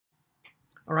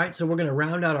All right, so we're going to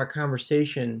round out our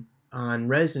conversation on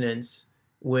resonance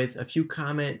with a few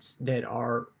comments that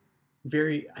are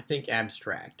very, I think,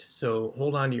 abstract. So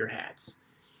hold on to your hats.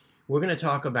 We're going to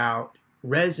talk about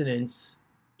resonance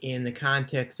in the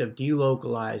context of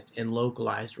delocalized and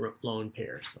localized lone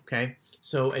pairs, okay?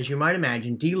 So as you might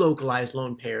imagine, delocalized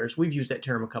lone pairs, we've used that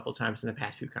term a couple times in the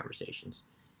past few conversations.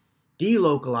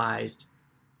 Delocalized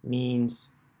means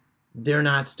they're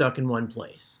not stuck in one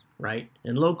place, right?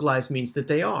 And localized means that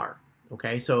they are,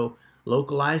 okay? So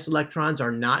localized electrons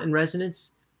are not in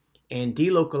resonance, and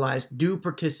delocalized do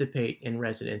participate in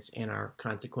resonance and are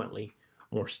consequently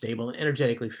more stable and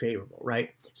energetically favorable,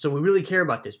 right? So we really care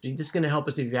about this, because this is going to help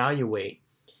us evaluate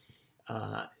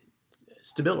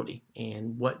stability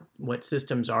and what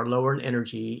systems are lower in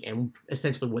energy and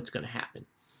essentially what's going to happen.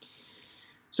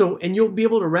 So, and you'll be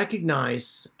able to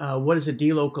recognize what is a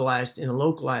delocalized and a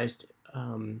localized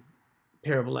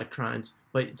pair of electrons,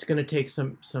 but it's going to take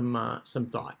some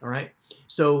thought. All right.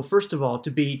 So, first of all,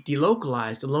 to be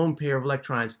delocalized, a lone pair of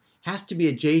electrons has to be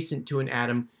adjacent to an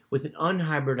atom with an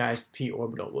unhybridized p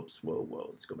orbital. Whoops. Whoa.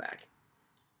 Let's go back.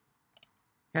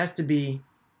 Has to be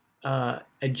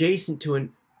adjacent to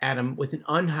an atom with an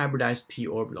unhybridized p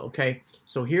orbital. Okay.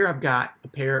 So here I've got a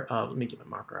pair of. Let me get my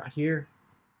marker out here.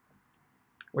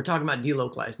 We're talking about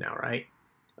delocalized now, right?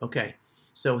 Okay,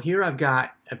 so here I've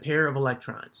got a pair of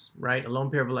electrons, right? A lone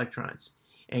pair of electrons.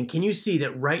 And can you see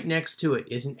that right next to it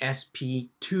is an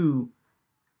sp2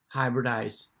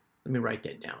 hybridized? Let me write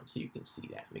that down so you can see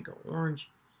that. Let me go orange.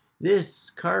 This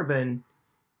carbon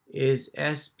is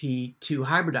sp2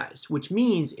 hybridized, which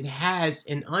means it has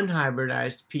an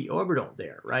unhybridized p orbital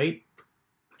there, right?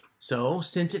 So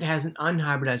since it has an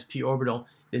unhybridized p orbital,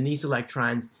 then these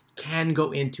electrons can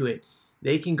go into it.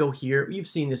 They can go here. You've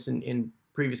seen this in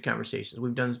previous conversations.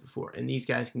 We've done this before. And these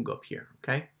guys can go up here,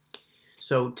 okay?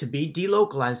 So to be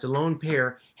delocalized, a lone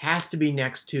pair has to be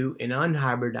next to an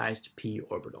unhybridized p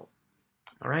orbital.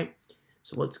 All right?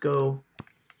 So let's go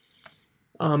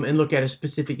and look at a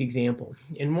specific example.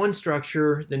 In one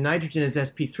structure, the nitrogen is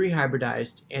sp3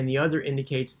 hybridized, and the other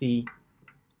indicates the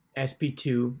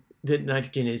sp2, the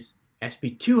nitrogen is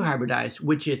sp2 hybridized.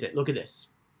 Which is it? Look at this.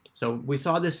 So we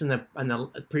saw this in the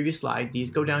previous slide. These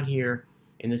go down here,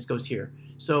 and this goes here.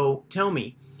 So tell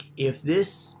me, if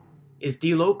this is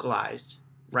delocalized,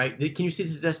 right? Can you see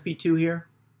this is sp2 here?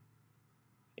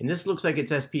 And this looks like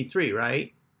it's sp3,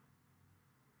 right?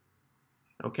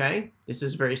 Okay, this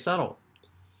is very subtle.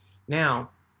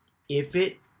 Now, if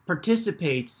it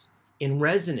participates in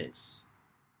resonance,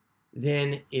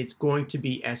 then it's going to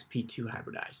be sp2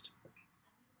 hybridized.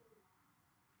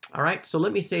 All right, so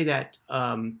let me say that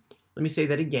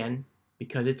again,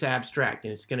 because it's abstract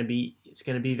and it's going to be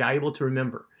valuable to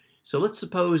remember. So let's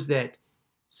suppose that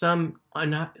some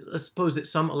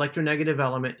electronegative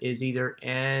element is either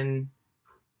N,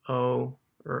 O,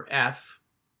 or F.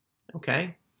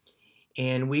 Okay,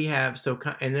 and we have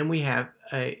then we have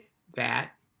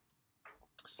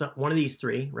one of these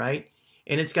three, right?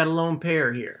 And it's got a lone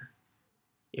pair here.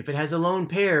 If it has a lone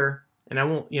pair, and I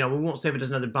won't, we won't say if it has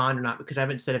another bond or not, because I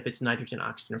haven't said if it's nitrogen,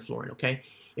 oxygen, or fluorine, okay?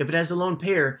 If it has a lone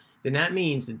pair, then that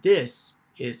means that this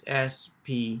is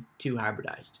sp2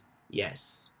 hybridized.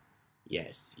 Yes.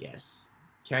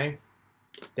 Okay?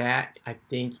 That, I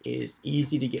think, is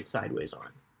easy to get sideways on.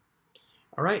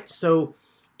 All right, so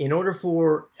in order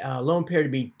for a lone pair to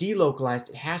be delocalized,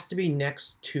 it has to be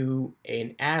next to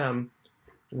an atom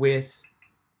with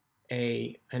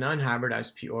an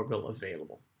unhybridized p orbital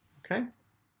available, okay?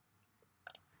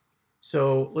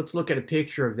 So let's look at a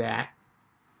picture of that.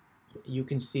 You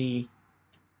can see,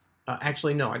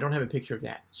 actually no, I don't have a picture of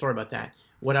that. Sorry about that.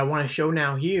 What I want to show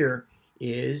now here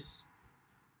is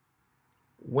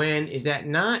when is that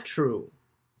not true?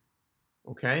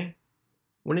 Okay?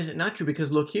 When is it not true?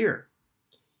 Because look here.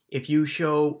 If you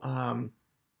show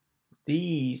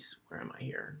these, where am I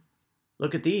here?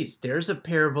 Look at these. There's a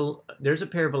pair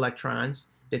of electrons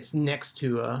that's next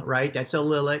to right? That's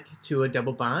allylic to a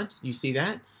double bond. You see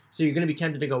that? So you're going to be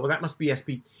tempted to go, well, that must be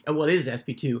sp. Well, it is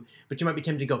sp2, but you might be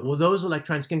tempted to go, well, those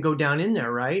electrons can go down in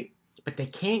there, right? But they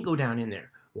can't go down in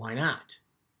there. Why not?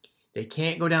 They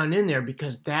can't go down in there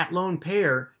because that lone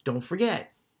pair, don't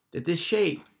forget that this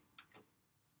shape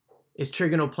is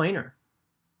trigonoplanar,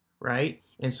 right?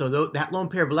 And so that lone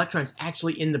pair of electrons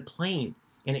actually in the plane,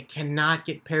 and it cannot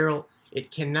get parallel. It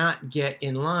cannot get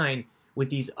in line with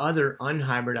these other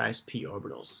unhybridized p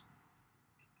orbitals.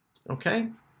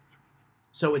 Okay?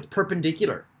 So it's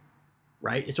perpendicular,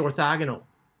 right? It's orthogonal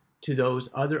to those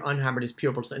other unhybridized p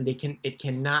orbitals, and it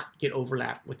cannot get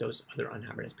overlap with those other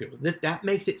unhybridized p orbitals. That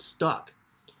makes it stuck.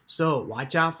 So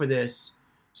watch out for this.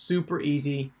 Super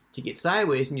easy to get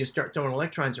sideways and you start throwing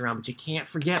electrons around, but you can't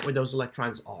forget where those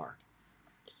electrons are.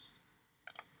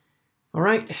 All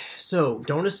right, so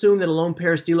don't assume that a lone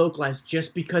pair is delocalized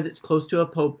just because it's close to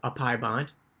a pi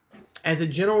bond. As a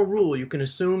general rule, you can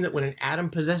assume that when an atom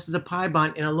possesses a pi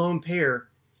bond in a lone pair,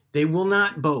 they will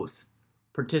not both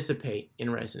participate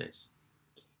in resonance.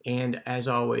 And as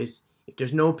always, if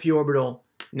there's no p orbital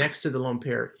next to the lone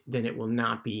pair, then it will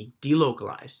not be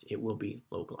delocalized. It will be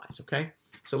localized, okay?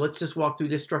 So let's just walk through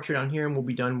this structure down here and we'll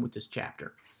be done with this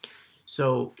chapter.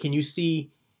 So can you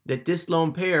see that this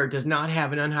lone pair does not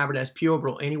have an unhybridized p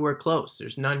orbital anywhere close?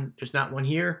 There's not one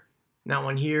here, not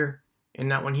one here, and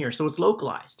not one here. So it's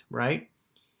localized, right?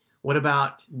 What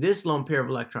about this lone pair of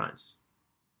electrons,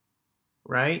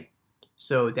 right?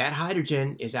 So that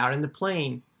hydrogen is out in the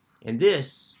plane, and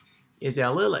this is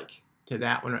allylic to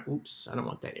that one. Oops, I don't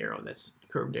want that arrow. That's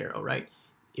curved arrow, right?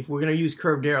 If we're going to use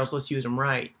curved arrows, let's use them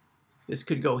right. This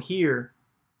could go here,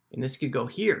 and this could go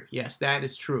here. Yes, that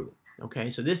is true.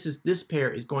 Okay, so this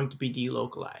pair is going to be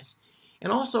delocalized.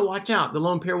 And also, watch out, the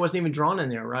lone pair wasn't even drawn in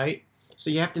there, right?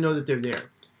 So you have to know that they're there.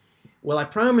 Well, I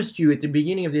promised you at the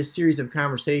beginning of this series of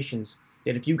conversations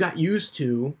that if you got used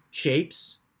to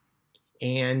shapes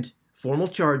and formal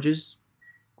charges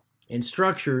and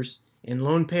structures and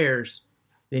lone pairs,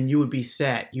 then you would be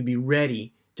set. You'd be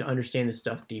ready to understand this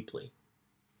stuff deeply.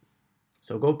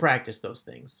 So go practice those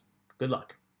things. Good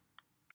luck.